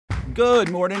Good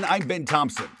morning, I'm Ben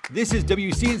Thompson. This is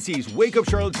WCNC's Wake Up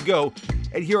Charlotte to Go,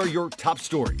 and here are your top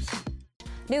stories.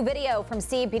 New video from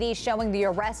CPD showing the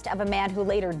arrest of a man who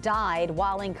later died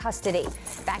while in custody.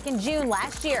 Back in June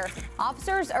last year,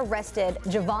 officers arrested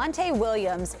Javonte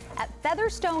Williams at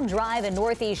Featherstone Drive in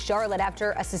Northeast Charlotte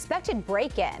after a suspected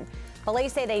break-in.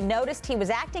 Police say they noticed he was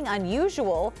acting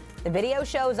unusual. The video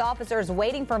shows officers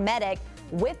waiting for medic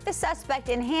with the suspect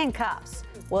in handcuffs.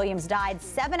 Williams died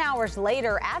 7 hours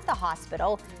later at the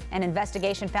hospital. An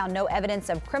investigation found no evidence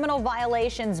of criminal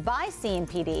violations by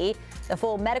CMPD. The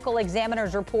full medical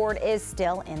examiner's report is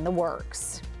still in the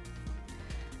works.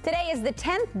 Today is the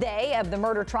 10th day of the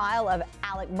murder trial of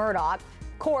Alec Murdaugh.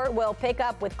 Court will pick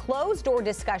up with closed-door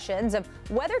discussions of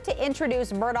whether to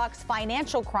introduce Murdaugh's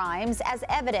financial crimes as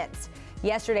evidence.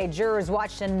 Yesterday, jurors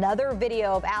watched another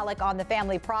video of Alec on the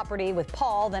family property with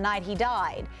Paul the night he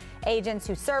died. Agents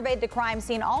who surveyed the crime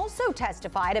scene also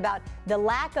testified about the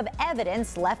lack of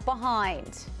evidence left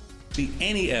behind. See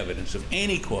any evidence of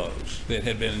any clothes that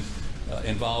had been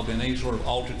involved in any sort of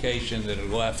altercation that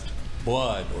had left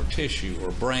blood or tissue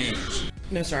or brains?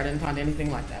 No, sir, I didn't find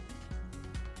anything like that.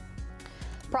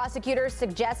 Prosecutors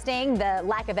suggesting the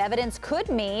lack of evidence could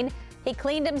mean he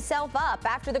cleaned himself up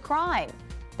after the crime.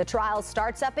 The trial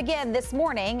starts up again this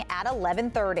morning at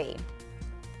 11:30.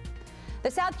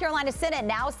 The South Carolina Senate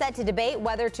now set to debate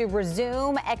whether to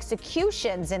resume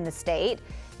executions in the state.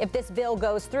 If this bill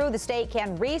goes through, the state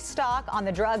can restock on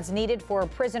the drugs needed for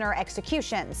prisoner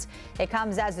executions. It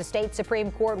comes as the state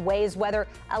Supreme Court weighs whether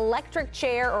electric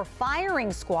chair or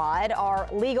firing squad are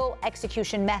legal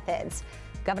execution methods.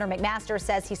 Governor McMaster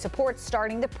says he supports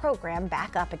starting the program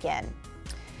back up again.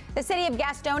 The city of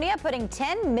Gastonia putting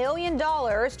 $10 million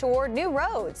toward new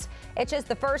roads. It's just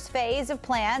the first phase of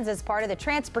plans as part of the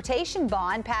transportation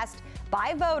bond passed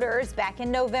by voters back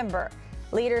in November.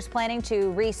 Leaders planning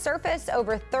to resurface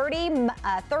over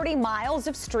 30 miles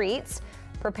of streets,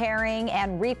 preparing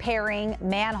and repairing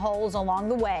manholes along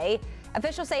the way.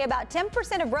 Officials say about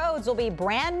 10% of roads will be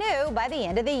brand new by the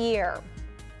end of the year.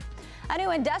 A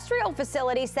new industrial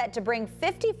facility set to bring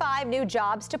 55 new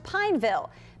jobs to Pineville.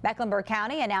 Mecklenburg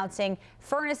County announcing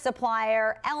furnace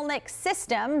supplier Elnick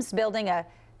Systems building a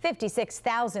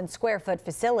 56,000 square foot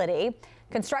facility.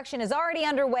 Construction is already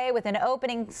underway with an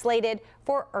opening slated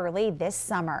for early this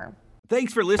summer.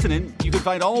 Thanks for listening. You can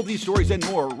find all of these stories and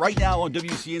more right now on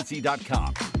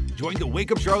WCNC.com. Join the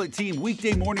Wake Up Charlotte team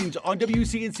weekday mornings on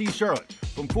WCNC Charlotte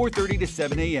from 4:30 to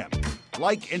 7 a.m.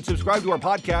 Like and subscribe to our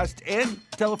podcast and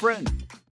tell a friend.